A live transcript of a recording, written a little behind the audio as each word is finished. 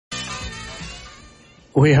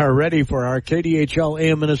We are ready for our KDHL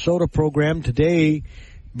AM Minnesota program today,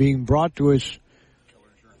 being brought to us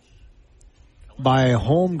by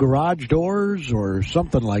Home Garage Doors or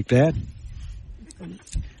something like that.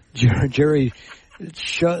 Jerry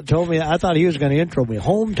told me, I thought he was going to intro me.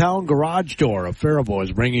 Hometown Garage Door of Faribault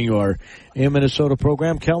is bringing you our AM Minnesota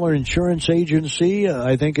program. Keller Insurance Agency,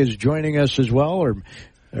 I think, is joining us as well,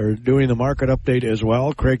 or doing the market update as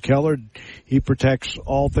well. Craig Keller, he protects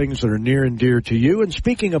all things that are near and dear to you. And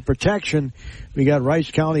speaking of protection, we got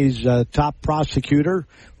Rice County's top prosecutor,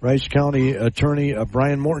 Rice County Attorney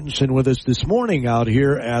Brian Mortenson, with us this morning out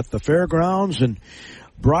here at the fairgrounds. And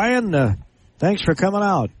Brian, thanks for coming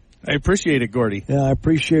out. I appreciate it, Gordy. Yeah, I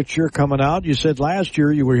appreciate your coming out. You said last year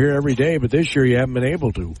you were here every day, but this year you haven't been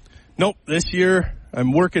able to. Nope, this year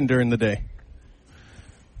I'm working during the day.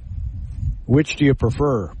 Which do you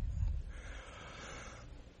prefer?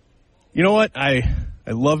 You know what? I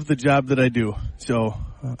love the job that I do, so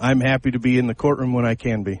I'm happy to be in the courtroom when I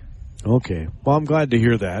can be. Okay. Well, I'm glad to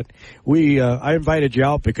hear that. I invited you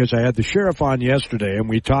out because I had the sheriff on yesterday, and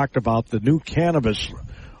we talked about the new cannabis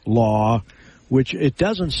law, which it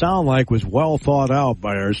doesn't sound like was well thought out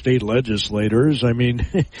by our state legislators. I mean,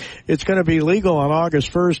 it's going to be legal on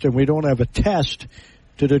August 1st, and we don't have a test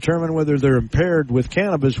to determine whether they're impaired with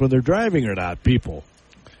cannabis when they're driving or not, people.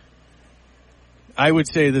 I would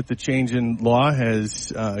say that the change in law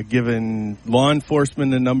has given law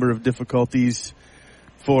enforcement a number of difficulties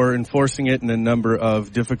for enforcing it and a number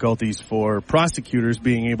of difficulties for prosecutors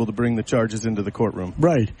being able to bring the charges into the courtroom.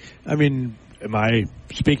 Right. I mean, am I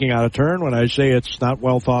speaking out of turn when I say it's not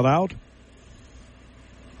well thought out?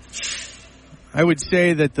 I would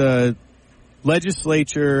say that the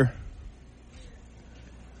legislature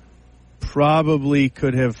probably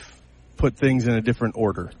could have put things in a different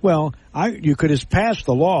order. Well, you could have passed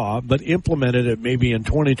the law, but implemented it maybe in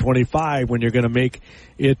 2025 when you're going to make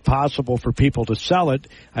it possible for people to sell it.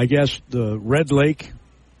 I guess the Red Lake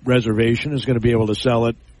Reservation is going to be able to sell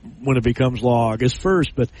it when it becomes law August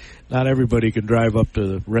 1st, but not everybody can drive up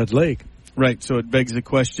to Red Lake. Right, so it begs the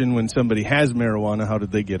question, when somebody has marijuana, how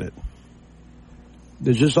did they get it?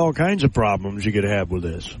 There's just all kinds of problems you could have with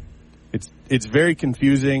this. It's very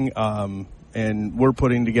confusing, and we're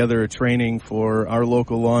putting together a training for our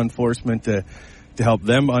local law enforcement to help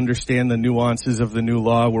them understand the nuances of the new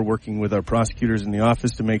law. We're working with our prosecutors in the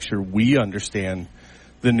office to make sure we understand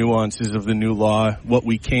the nuances of the new law, what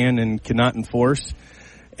we can and cannot enforce.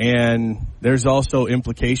 And there's also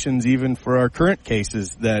implications even for our current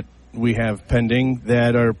cases that we have pending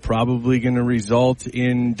that are probably going to result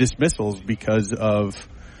in dismissals because of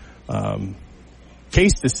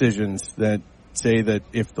case decisions that say that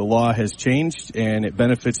if the law has changed and it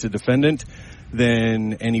benefits the defendant,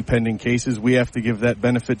 then any pending cases, we have to give that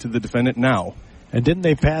benefit to the defendant now. And didn't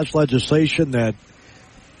they pass legislation that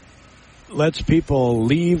lets people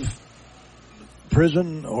leave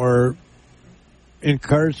prison or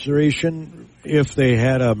incarceration if they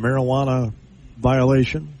had a marijuana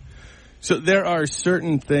violation? So there are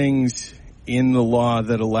certain things in the law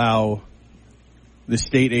that allow the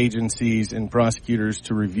state agencies and prosecutors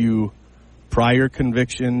to review prior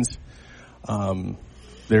convictions.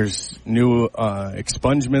 There's new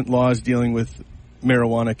expungement laws dealing with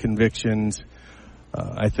marijuana convictions.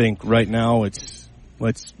 I think right now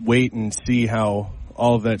let's wait and see how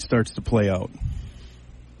all of that starts to play out.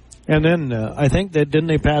 And then I think that didn't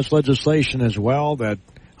they pass legislation as well that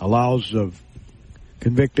allows a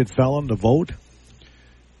convicted felon to vote?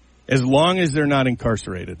 As long as they're not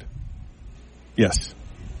incarcerated. Yes.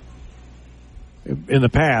 In the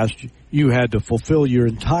past, you had to fulfill your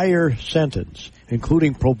entire sentence,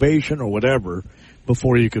 including probation or whatever,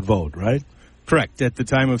 before you could vote, right? Correct. At the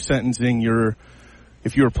time of sentencing,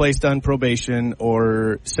 if you were placed on probation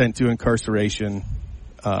or sent to incarceration,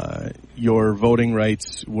 your voting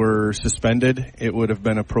rights were suspended. It would have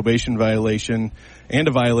been a probation violation and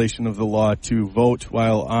a violation of the law to vote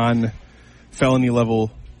while on felony level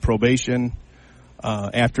probation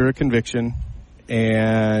after a conviction,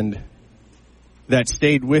 and that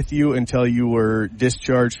stayed with you until you were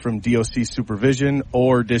discharged from DOC supervision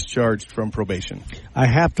or discharged from probation. I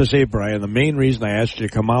have to say, Brian, the main reason I asked you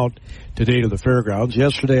to come out today to the fairgrounds,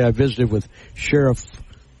 yesterday I visited with Sheriff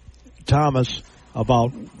Thomas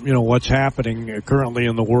about, what's happening currently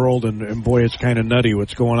in the world, and boy, it's kind of nutty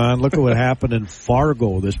what's going on. Look at what happened in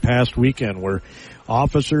Fargo this past weekend, where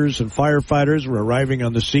officers and firefighters were arriving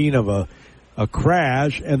on the scene of a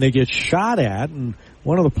crash, and they get shot at, and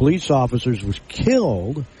one of the police officers was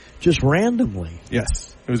killed just randomly.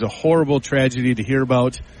 Yes, it was a horrible tragedy to hear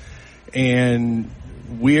about, and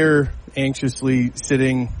we're anxiously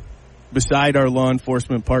sitting beside our law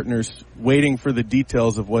enforcement partners, waiting for the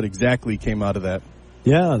details of what exactly came out of that.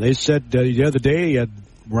 Yeah, they said the other day he had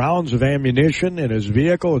rounds of ammunition in his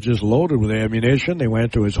vehicle, just loaded with ammunition. They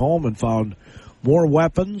went to his home and found more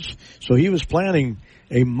weapons. So he was planning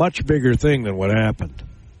a much bigger thing than what happened.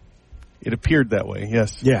 It appeared that way,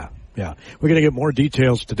 yes. Yeah. We're going to get more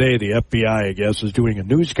details today. The FBI, I guess, is doing a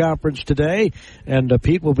news conference today, and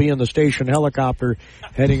Pete will be in the station helicopter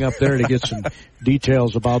heading up there to get some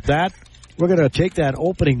details about that. We're going to take that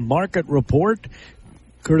opening market report,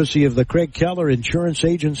 courtesy of the Craig Keller Insurance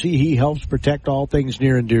Agency. He helps protect all things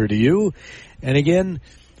near and dear to you. And again,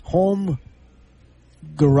 Home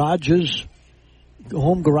Garage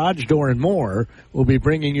Door and More will be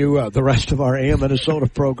bringing you the rest of our AM Minnesota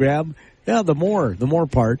program. Yeah, the more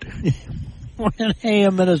part. When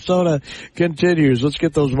AM Minnesota continues. Let's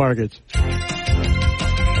get those markets.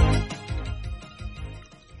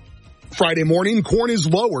 Friday morning, corn is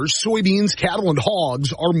lower. Soybeans, cattle, and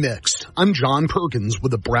hogs are mixed. I'm John Perkins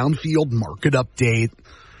with a Brownfield market update.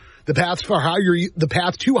 The path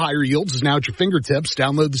to higher yields is now at your fingertips.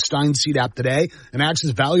 Download the Stein Seed app today and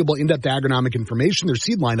access valuable in-depth agronomic information, their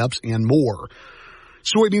seed lineups, and more.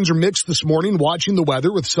 Soybeans are mixed this morning, watching the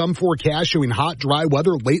weather with some forecasts showing hot, dry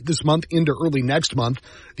weather late this month into early next month.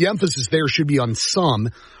 The emphasis there should be on some.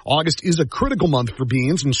 August is a critical month for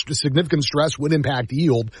beans, and significant stress would impact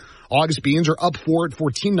yield. August beans are up 4 at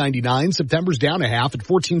 $14.99. September's down a half at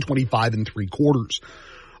 $14.25 3/4.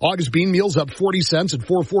 August bean meal's up 40 cents at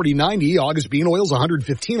 $4.40.90. August bean oil's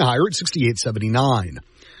 $115 higher at $68.79.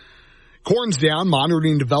 Corn's down,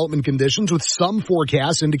 monitoring development conditions with some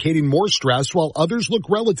forecasts indicating more stress while others look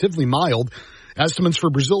relatively mild. Estimates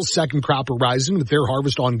for Brazil's second crop are rising with their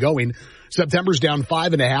harvest ongoing. September's down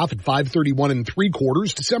 5.5 at $5.31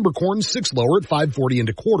 3/4. December corn 6 lower at $5.40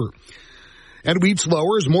 1/4. And wheat's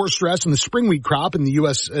lower as more stress in the spring wheat crop in the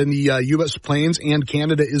U.S. plains and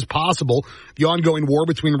Canada is possible. The ongoing war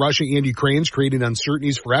between Russia and Ukraine is creating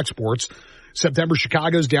uncertainties for exports. September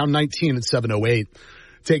Chicago's down 19 at $7.08.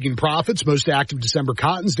 Taking profits, most active December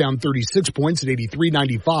cotton's down 36 points at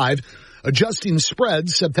 $83.95. Adjusting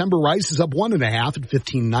spreads, September rice is up 1.5 at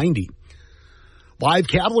 $15.90. Live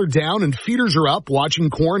cattle are down and feeders are up,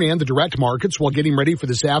 watching corn and the direct markets while getting ready for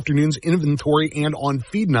this afternoon's inventory and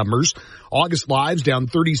on-feed numbers. August lives down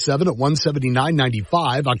 37 at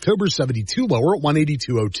 $179.95. October 72 lower at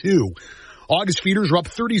 $182.02. August feeders are up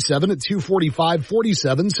 37 at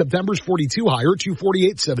 $245.47. September's 42 higher at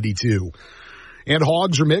 $248.72. And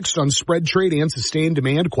hogs are mixed on spread trade and sustained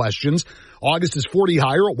demand questions. August is 40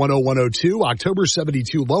 higher at $101.02. October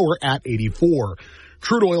 72 lower at 84.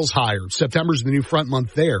 Crude oil's higher. September's the new front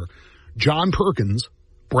month there. John Perkins,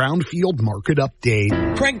 Brownfield Market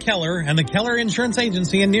Update. Craig Keller and the Keller Insurance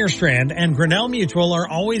Agency in Nearstrand and Grinnell Mutual are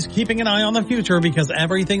always keeping an eye on the future because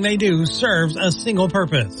everything they do serves a single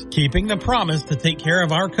purpose, keeping the promise to take care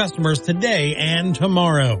of our customers today and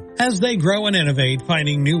tomorrow. As they grow and innovate,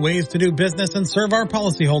 finding new ways to do business and serve our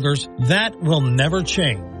policyholders, that will never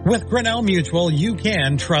change. With Grinnell Mutual, you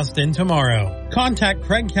can trust in tomorrow. Contact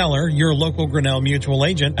Craig Keller, your local Grinnell Mutual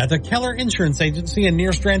agent, at the Keller Insurance Agency in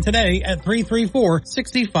Nearstrand today at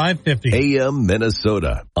 334-6550. AM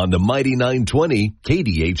Minnesota on the Mighty 920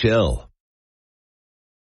 KDHL.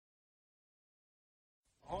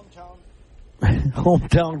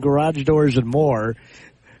 Hometown Garage Doors and More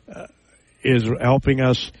is helping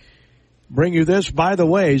us bring you this. By the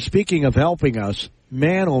way, speaking of helping us,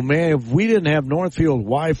 man, oh man, if we didn't have Northfield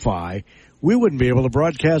Wi-Fi, we wouldn't be able to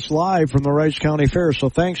broadcast live from the Rice County Fair. So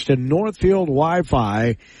thanks to Northfield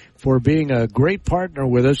Wi-Fi for being a great partner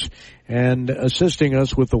with us and assisting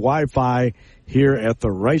us with the Wi-Fi here at the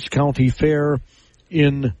Rice County Fair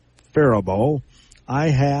in Faribault. I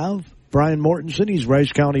have Brian Mortenson. He's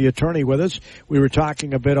Rice County Attorney with us. We were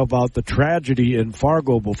talking a bit about the tragedy in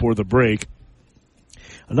Fargo before the break.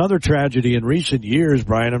 Another tragedy in recent years,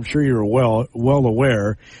 Brian, I'm sure you're well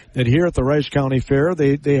aware that here at the Rice County Fair,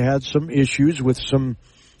 they had some issues with some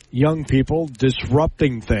young people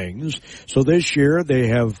disrupting things. So this year they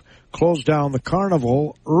have closed down the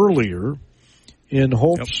carnival earlier in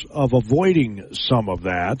hopes of avoiding some of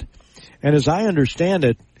that. And as I understand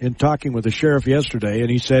it, in talking with the sheriff yesterday, and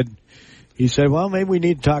he said, well, maybe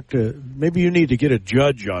you need to get a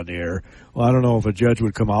judge on the air. Well, I don't know if a judge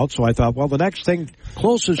would come out. So I thought, well, the next thing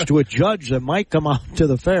closest to a judge that might come out to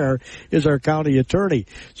the fair is our county attorney.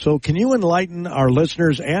 So can you enlighten our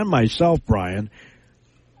listeners and myself, Brian,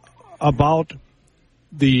 about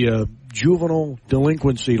the juvenile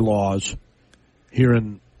delinquency laws here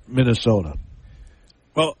in Minnesota?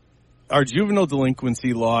 Well, our juvenile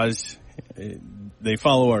delinquency laws, they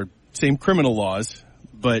follow our same criminal laws,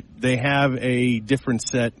 but they have a different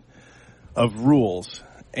set rules.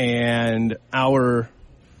 And our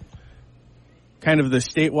kind of the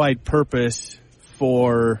statewide purpose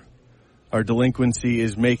for our delinquency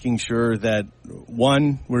is making sure that,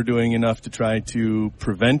 one, we're doing enough to try to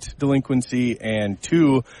prevent delinquency, and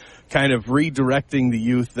two, kind of redirecting the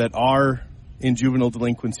youth that are in juvenile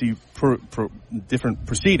delinquency different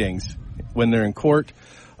proceedings when they're in court,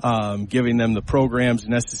 giving them the programs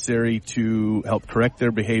necessary to help correct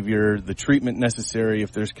their behavior, the treatment necessary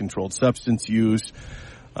if there's controlled substance use,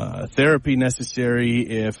 therapy necessary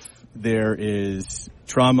if there is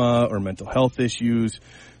trauma or mental health issues.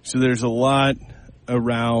 So there's a lot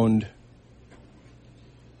around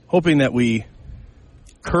hoping that we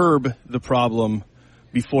curb the problem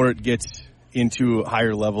before it gets into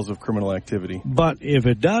higher levels of criminal activity. But if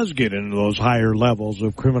it does get into those higher levels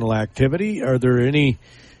of criminal activity, are there any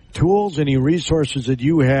tools, any resources that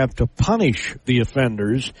you have to punish the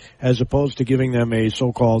offenders as opposed to giving them a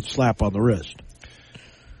so-called slap on the wrist?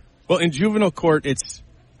 Well, in juvenile court, it's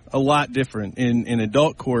a lot different. In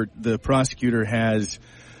adult court, the prosecutor has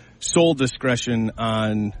sole discretion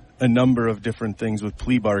on a number of different things with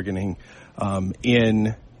plea bargaining.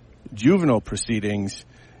 In juvenile proceedings,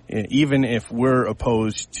 even if we're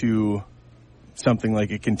opposed to something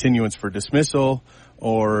like a continuance for dismissal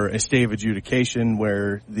or a stay of adjudication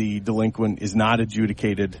where the delinquent is not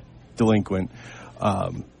adjudicated delinquent,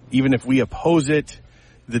 even if we oppose it,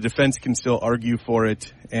 the defense can still argue for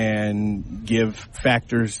it and give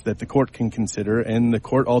factors that the court can consider, and the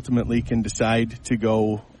court ultimately can decide to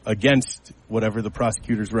go against whatever the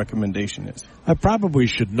prosecutor's recommendation is. I probably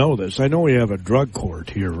should know this. I know we have a drug court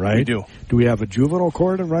here, right? We do. Do we have a juvenile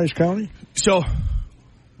court in Rice County? So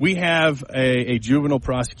we have a juvenile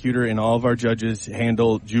prosecutor, and all of our judges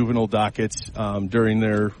handle juvenile dockets during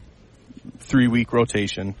their 3-week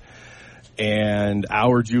rotation. And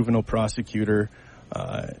our juvenile prosecutor,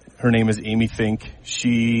 her name is Amy Fink.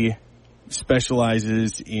 She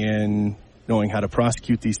specializes in knowing how to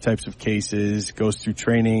prosecute these types of cases, goes through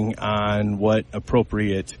training on what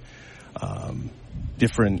appropriate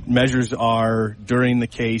different measures are during the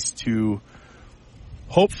case to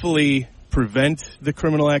hopefully prevent the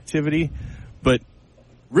criminal activity. But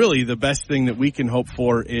really the best thing that we can hope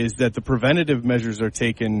for is that the preventative measures are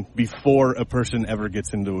taken before a person ever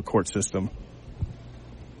gets into a court system.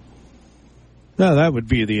 No, that would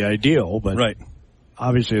be the ideal, but right.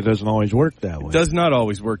 Obviously it doesn't always work that way. It does not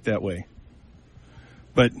always work that way.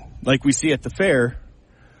 But like we see at the fair,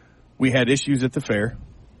 we had issues at the fair,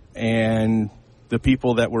 and the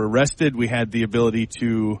people that were arrested, we had the ability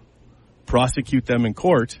to prosecute them in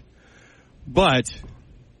court, but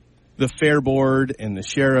the fair board and the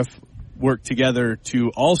sheriff worked together to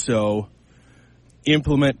also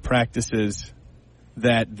implement practices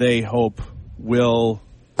that they hope will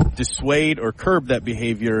dissuade or curb that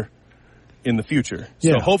behavior in the future.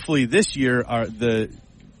 Yeah. So hopefully this year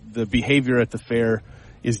the behavior at the fair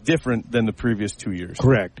is different than the previous 2 years.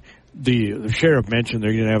 Correct. The sheriff mentioned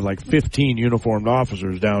they're going to have like 15 uniformed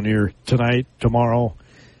officers down here tonight, tomorrow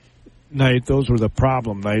night. Those were the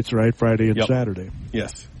problem nights, right? Friday and Saturday.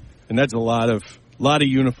 Yes. And that's a lot of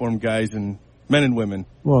uniformed guys and men and women.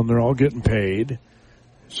 Well, and they're all getting paid.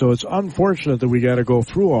 So it's unfortunate that we got to go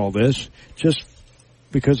through all this just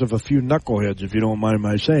because of a few knuckleheads, if you don't mind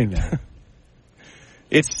my saying that.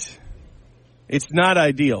 It's not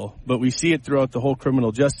ideal, but we see it throughout the whole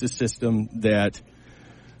criminal justice system that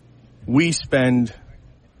we spend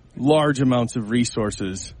large amounts of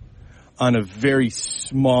resources on a very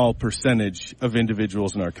small percentage of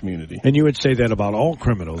individuals in our community. And you would say that about all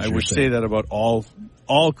criminals? I would say that about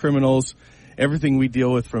all criminals, everything we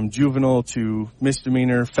deal with from juvenile to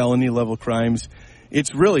misdemeanor, felony level crimes.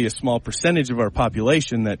 It's really a small percentage of our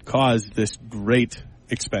population that cause this great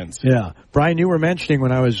expense. Yeah. Brian, you were mentioning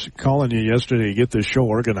when I was calling you yesterday to get this show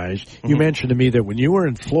organized, you mentioned to me that when you were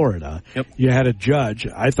in Florida, you had a judge.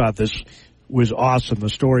 I thought this was awesome, the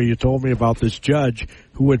story you told me about this judge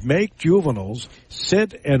who would make juveniles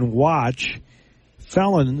sit and watch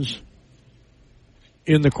felons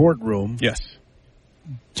in the courtroom. Yes.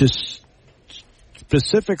 To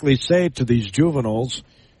specifically say to these juveniles,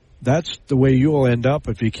 that's the way you will end up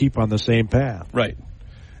if you keep on the same path. Right.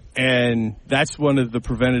 And that's one of the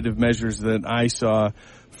preventative measures that I saw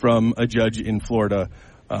from a judge in Florida.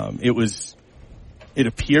 It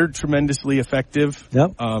appeared tremendously effective.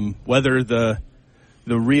 Yep. Whether the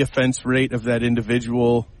reoffense rate of that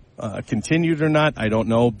individual continued or not, I don't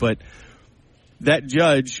know. But that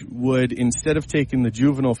judge would, instead of taking the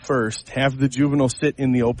juvenile first, have the juvenile sit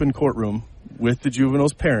in the open courtroom with the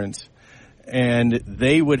juvenile's parents, and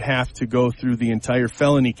they would have to go through the entire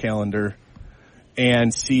felony calendar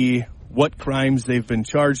and see what crimes they've been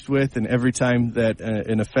charged with, and every time that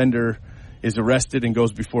an offender is arrested and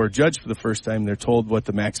goes before a judge for the first time, they're told what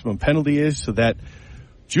the maximum penalty is. So that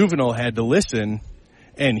juvenile had to listen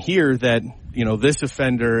and hear that, this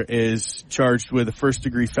offender is charged with a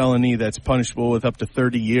first-degree felony that's punishable with up to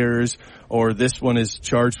 30 years, or this one is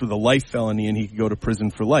charged with a life felony and he could go to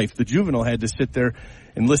prison for life. The juvenile had to sit there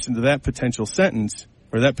and listen to that potential sentence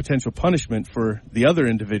or that potential punishment for the other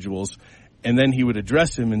individuals, and then he would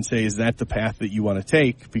address him and say, is that the path that you want to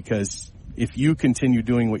take? Because if you continue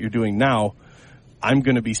doing what you're doing now, I'm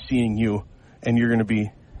going to be seeing you, and you're going to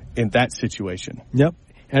be in that situation. Yep.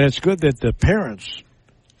 And it's good that the parents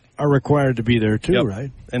are required to be there too, yep.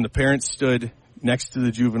 Right? And the parents stood next to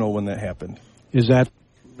the juvenile when that happened. Is that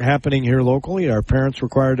happening here locally? Are parents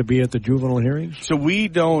required to be at the juvenile hearings? So we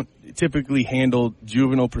don't typically handle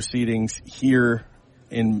juvenile proceedings here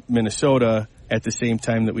in Minnesota at the same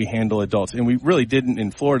time that we handle adults. And we really didn't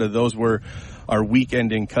in Florida. Those were our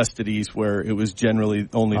weekending custodies where it was generally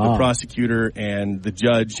only the prosecutor and the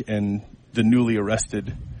judge and the newly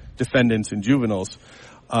arrested defendants and juveniles.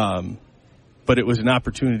 But it was an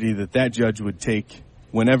opportunity that judge would take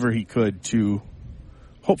whenever he could to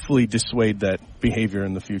hopefully dissuade that behavior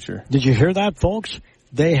in the future. Did you hear that, folks?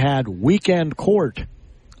 They had weekend court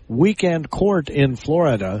in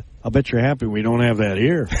Florida. I'll bet you're happy we don't have that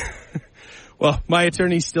here. Well, my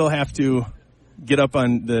attorneys still have to get up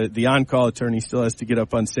on the on-call attorney still has to get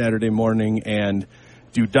up on Saturday morning and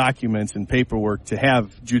do documents and paperwork to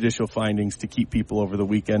have judicial findings to keep people over the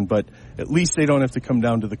weekend. But at least they don't have to come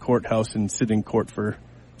down to the courthouse and sit in court for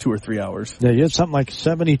 2 or 3 hours. Yeah, you have something like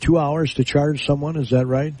 72 hours to charge someone. Is that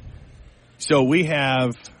right? So we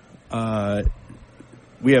have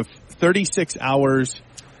 36 hours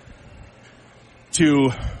to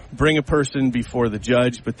bring a person before the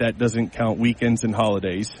judge, but that doesn't count weekends and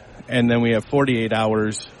holidays. And then we have 48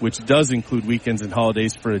 hours, which does include weekends and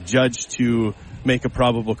holidays, for a judge to make a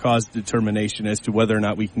probable cause determination as to whether or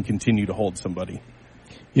not we can continue to hold somebody.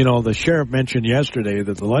 The sheriff mentioned yesterday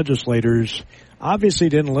that the legislators obviously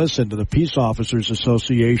didn't listen to the peace officers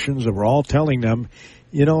associations that were all telling them,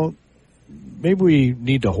 maybe we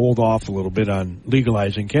need to hold off a little bit on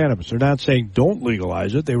legalizing cannabis. They're not saying don't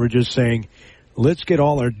legalize it. They were just saying, let's get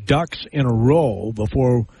all our ducks in a row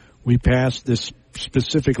before we pass this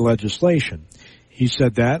specific legislation. He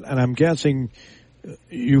said that, and I'm guessing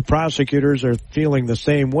you prosecutors are feeling the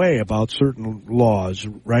same way about certain laws,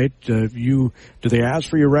 right? Do they ask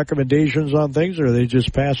for your recommendations on things, or they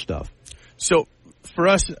just pass stuff? So for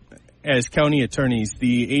us as county attorneys,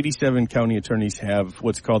 the 87 county attorneys have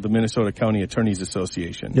what's called the Minnesota County Attorneys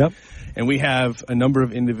Association. Yep. And we have a number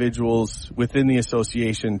of individuals within the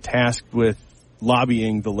association tasked with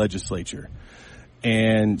lobbying the legislature.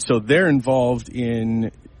 And so they're involved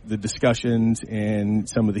in the discussions and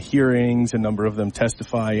some of the hearings. A number of them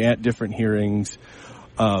testify at different hearings.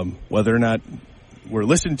 Whether or not we're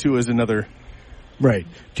listened to is another right.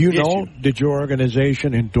 Do you issue. know, did your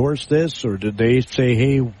organization endorse this, or did they say,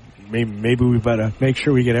 hey, maybe we better make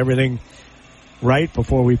sure we get everything right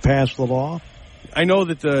before we pass the law? I know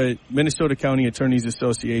that the Minnesota County Attorneys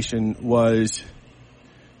Association was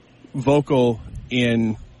vocal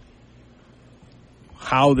in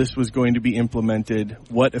how this was going to be implemented,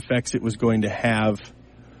 what effects it was going to have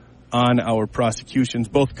on our prosecutions,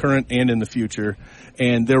 both current and in the future.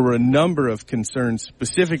 And there were a number of concerns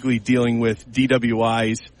specifically dealing with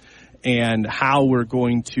DWIs and how we're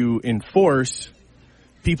going to enforce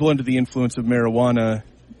people under the influence of marijuana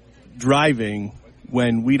driving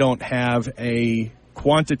when we don't have a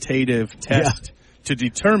quantitative test to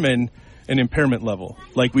determine an impairment level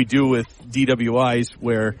like we do with DWIs,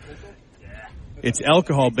 where it's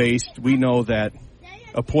alcohol-based. We know that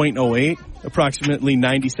a .08, approximately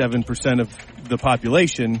 97% of the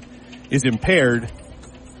population is impaired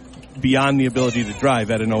beyond the ability to drive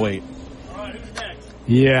at an 08.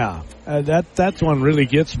 Yeah, that's one really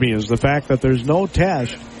gets me, is the fact that there's no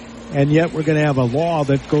test, and yet we're going to have a law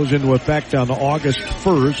that goes into effect on August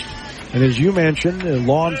 1st. And as you mentioned,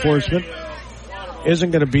 law enforcement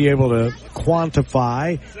isn't going to be able to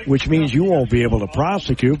quantify, which means you won't be able to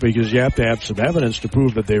prosecute because you have to have some evidence to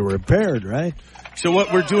prove that they were impaired, right? So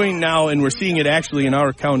what we're doing now, and we're seeing it actually in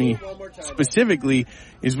our county specifically,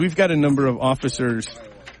 is we've got a number of officers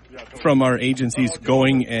from our agencies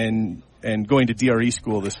going and going to DRE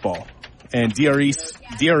school this fall. And DRE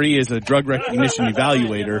is a drug recognition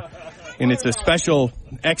evaluator, and it's a special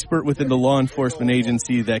expert within the law enforcement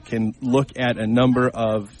agency that can look at a number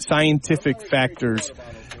of scientific factors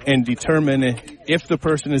and determine if the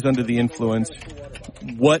person is under the influence,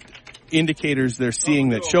 what indicators they're seeing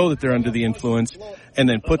that show that they're under the influence, and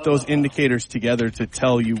then put those indicators together to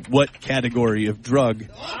tell you what category of drug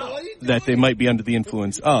that they might be under the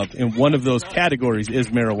influence of. And one of those categories is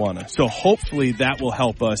marijuana. So hopefully that will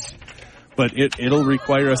help us, but it'll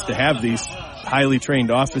require us to have these highly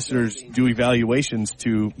trained officers do evaluations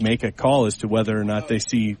to make a call as to whether or not they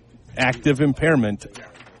see active impairment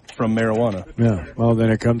from marijuana. Yeah, well,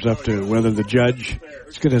 then it comes up to whether the judge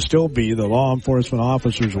is going to still be the law enforcement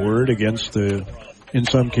officer's word against in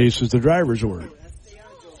some cases, the driver's word.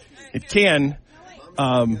 It can.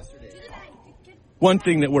 One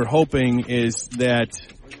thing that we're hoping is that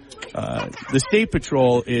the State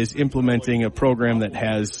Patrol is implementing a program that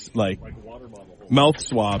has, like, mouth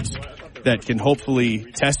swabs that can hopefully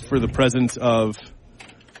test for the presence of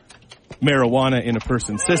marijuana in a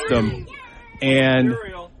person's system. And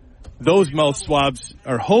those mouth swabs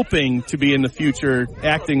are hoping to be in the future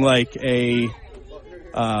acting like a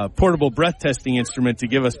portable breath testing instrument to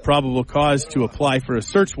give us probable cause to apply for a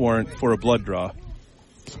search warrant for a blood draw.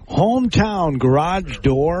 Hometown Garage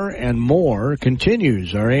Door and more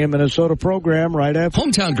continues our AM Minnesota program right after.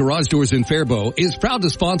 Hometown Garage Doors in Faribault is proud to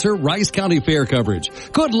sponsor Rice County Fair coverage.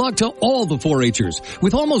 Good luck to all the 4-H'ers.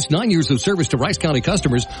 With almost 9 years of service to Rice County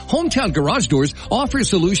customers, Hometown Garage Doors offers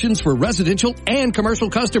solutions for residential and commercial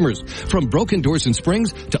customers. From broken doors and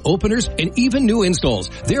springs to openers and even new installs,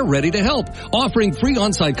 they're ready to help, offering free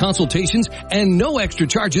on-site consultations and no extra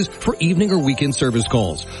charges for evening or weekend service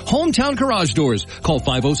calls. Hometown Garage Doors. Call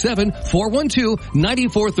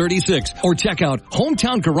 507-412-9436 or check out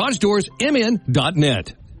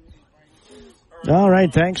HometownGarageDoorsMN.net. All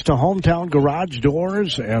right, thanks to Hometown Garage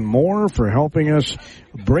Doors and more for helping us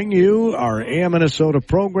bring you our AM Minnesota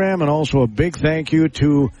program, and also a big thank you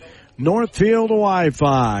to Northfield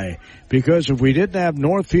Wi-Fi, because if we didn't have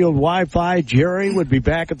Northfield Wi-Fi, Jerry would be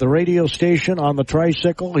back at the radio station on the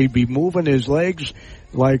tricycle. He'd be moving his legs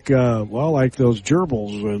like those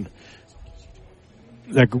gerbils, and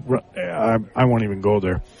I won't even go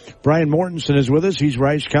there. Brian Mortenson is with us. He's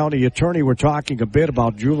Rice County Attorney. We're talking a bit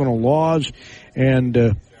about juvenile laws, and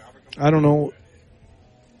I don't know,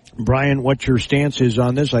 Brian, what your stance is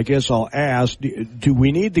on this. I guess I'll ask, do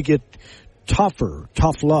we need to get tough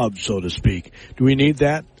love, so to speak? Do we need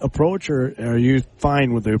that approach, or are you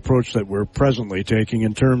fine with the approach that we're presently taking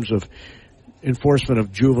in terms of enforcement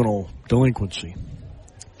of juvenile delinquency?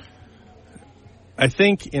 I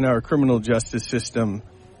think in our criminal justice system,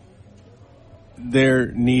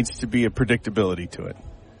 there needs to be a predictability to it.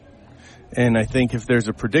 And I think if there's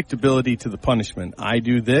a predictability to the punishment, I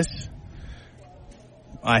do this,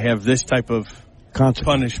 I have this type of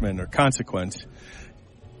punishment or consequence,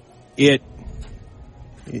 it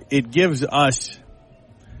gives us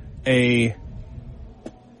a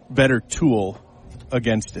better tool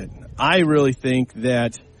against it. I really think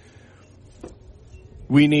that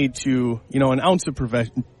we need to, an ounce of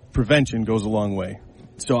prevention goes a long way.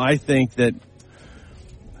 So I think that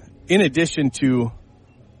in addition to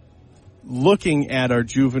looking at our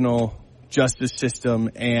juvenile justice system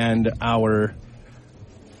and our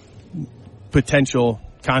potential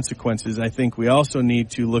consequences, I think we also need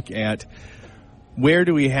to look at where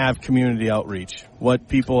do we have community outreach? What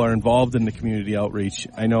people are involved in the community outreach?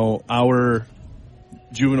 I know our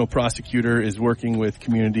juvenile prosecutor is working with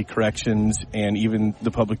community corrections and even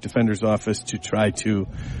the public defender's office to try to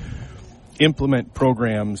implement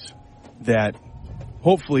programs that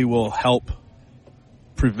hopefully will help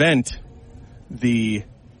prevent the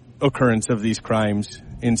occurrence of these crimes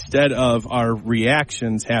instead of our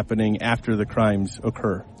reactions happening after the crimes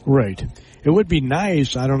occur. Right. It would be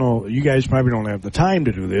nice, I don't know, you guys probably don't have the time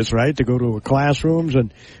to do this, right? To go to classrooms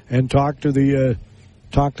and talk to the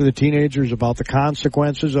teenagers about the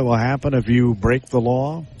consequences that will happen if you break the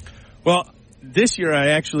law? Well, this year I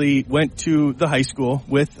actually went to the high school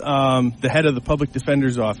with the head of the public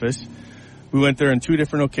defender's office. We went there on 2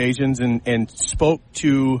 different occasions and spoke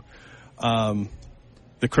to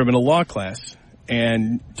the criminal law class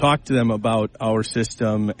and talked to them about our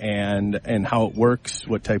system and how it works,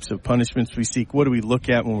 what types of punishments we seek, what do we look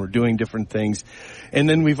at when we're doing different things. And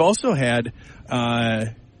then we've also had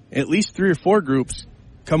at least 3 or 4 groups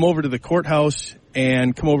come over to the courthouse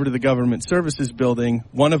and come over to the government services building.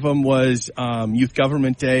 One of them was Youth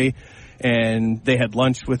Government Day, and they had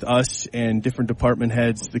lunch with us and different department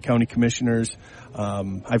heads, the county commissioners.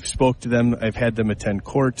 I've spoke to them. I've had them attend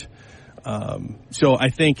court. So I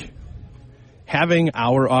think having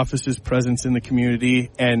our office's presence in the community,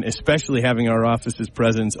 and especially having our office's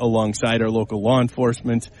presence alongside our local law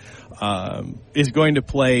enforcement, is going to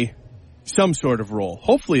play some sort of role,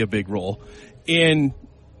 hopefully a big role, in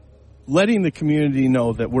letting the community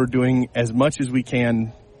know that we're doing as much as we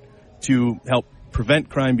can to help prevent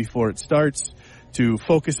crime before it starts, to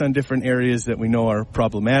focus on different areas that we know are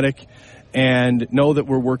problematic, and know that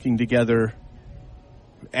we're working together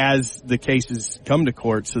as the cases come to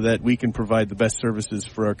court so that we can provide the best services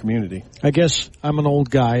for our community. I guess I'm an old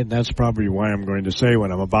guy, and that's probably why I'm going to say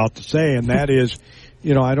what I'm about to say, and that is,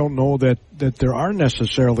 I don't know that there are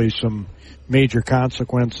necessarily some major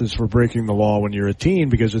consequences for breaking the law when you're a teen,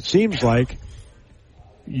 because it seems like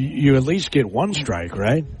you at least get one strike,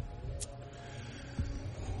 right?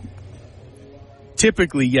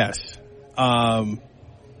 Typically, yes.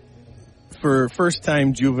 For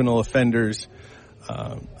first-time juvenile offenders,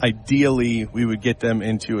 ideally we would get them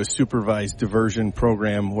into a supervised diversion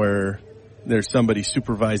program where there's somebody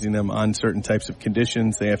supervising them on certain types of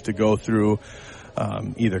conditions. They have to go through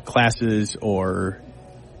either classes or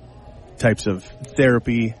types of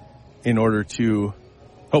therapy in order to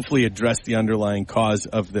hopefully address the underlying cause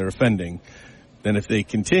of their offending. Then if they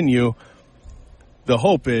continue, the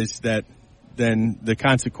hope is that then the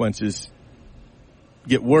consequences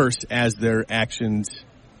get worse as their actions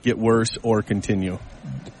get worse or continue.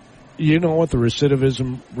 You know what the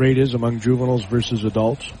recidivism rate is among juveniles versus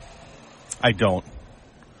adults? I don't.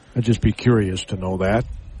 I'd just be curious to know that.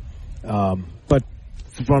 But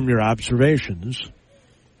from your observations,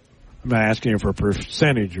 I'm not asking you for a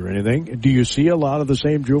percentage or anything. Do you see a lot of the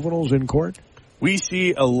same juveniles in court? We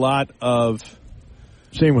see a lot of...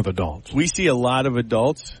 Same with adults. We see a lot of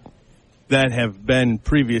adults that have been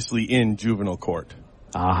previously in juvenile court.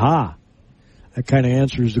 Aha. That kind of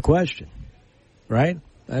answers the question, right?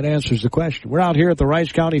 That answers the question. We're out here at the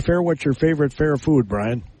Rice County Fair. What's your favorite fair food,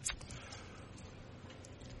 Brian?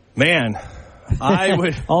 Man, I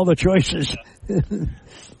would... All the choices.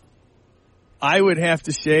 I would have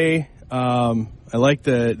to say I like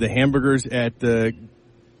the hamburgers at the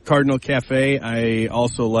Cardinal Cafe. I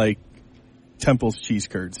also like Temple's cheese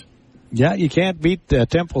curds. Yeah, you can't beat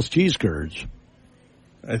Temple's cheese curds.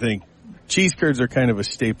 I think cheese curds are kind of a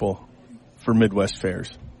staple for Midwest fairs.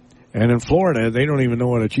 And in Florida, they don't even know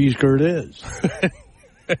what a cheese curd is.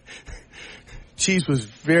 Cheese was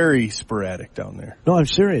very sporadic down there. No, I'm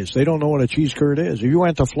serious. They don't know what a cheese curd is. If you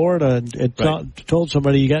went to Florida and told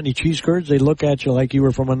somebody you got any cheese curds, they'd look at you like you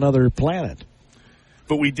were from another planet.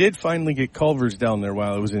 But we did finally get Culver's down there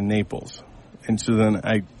while I was in Naples. And so then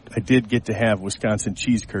I did get to have Wisconsin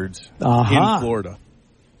cheese curds in Florida.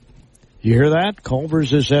 You hear that?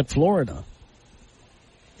 Culver's is at Florida.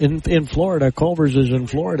 In Florida, Culver's is in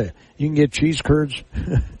Florida. You can get cheese curds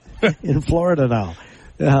in Florida now.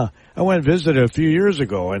 I went and visited a few years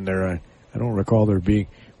ago, and I don't recall there being.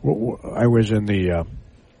 I was in the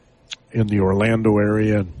Orlando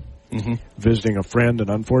area visiting a friend, and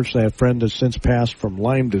unfortunately, that friend has since passed from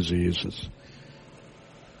Lyme disease.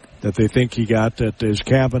 That they think he got at his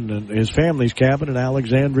cabin and his family's cabin in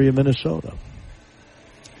Alexandria, Minnesota.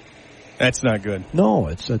 That's not good.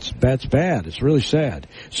 No, that's bad. It's really sad.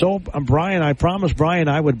 So, Brian, I promised Brian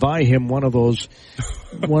I would buy him one of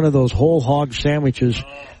those whole hog sandwiches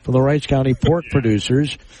from the Rice County pork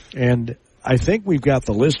producers, and I think we've got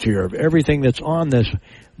the list here of everything that's on this,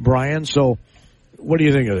 Brian. So, what do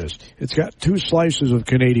you think of this? It's got 2 slices of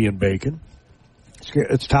Canadian bacon.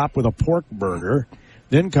 It's topped with a pork burger.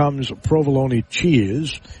 Then comes provolone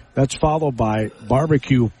cheese. That's followed by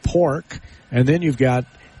barbecue pork, and then you've got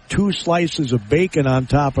 2 slices of bacon on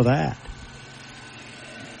top of that.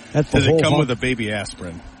 Does it come with a baby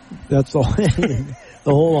aspirin? That's the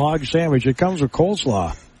whole hog sandwich. It comes with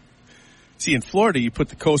coleslaw. See, in Florida, you put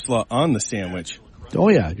the coleslaw on the sandwich. Oh,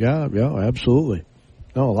 yeah, absolutely.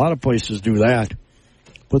 No, a lot of places do that.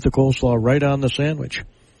 Put the coleslaw right on the sandwich.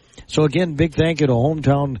 So, again, big thank you to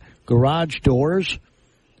Hometown Garage Doors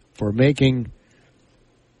for making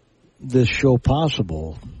this show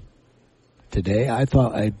possible today. I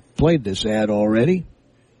thought I played this ad already.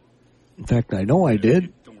 In fact, I know I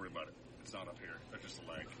did. Don't worry about it. It's not up here. That's just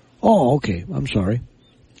a lag. Oh, okay. I'm sorry.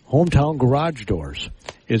 Hometown Garage Doors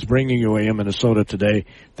is bringing you AM Minnesota today.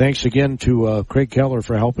 Thanks again to Craig Keller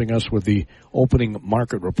for helping us with the opening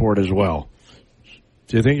market report as well.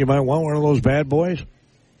 Do you think you might want one of those bad boys?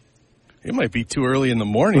 It might be too early in the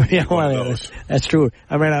morning. Yeah, well, that's true.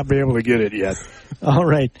 I may not be able to get it yet. All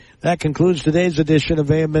right. That concludes today's edition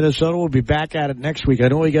of AM Minnesota. We'll be back at it next week. I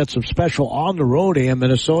know we got some special on-the-road AM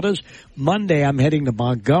Minnesotas. Monday, I'm heading to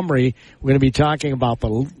Montgomery. We're going to be talking about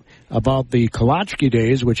the Kolachki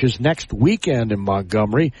Days, which is next weekend in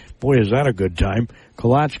Montgomery. Boy, is that a good time.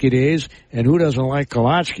 Kolachki Days, and who doesn't like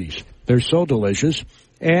Kolachkis? They're so delicious.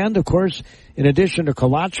 And, of course, in addition to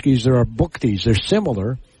Kolachkis, there are Buktis. They're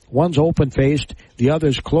similar. One's open-faced, the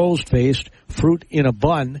other's closed-faced, fruit in a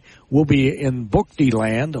bun. We'll be in Bukti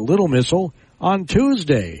land, Little Missile, on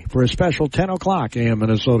Tuesday for a special 10 o'clock AM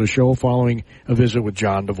Minnesota show following a visit with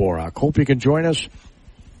John Dvorak. Hope you can join us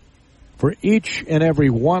for each and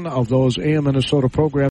every one of those AM Minnesota programs.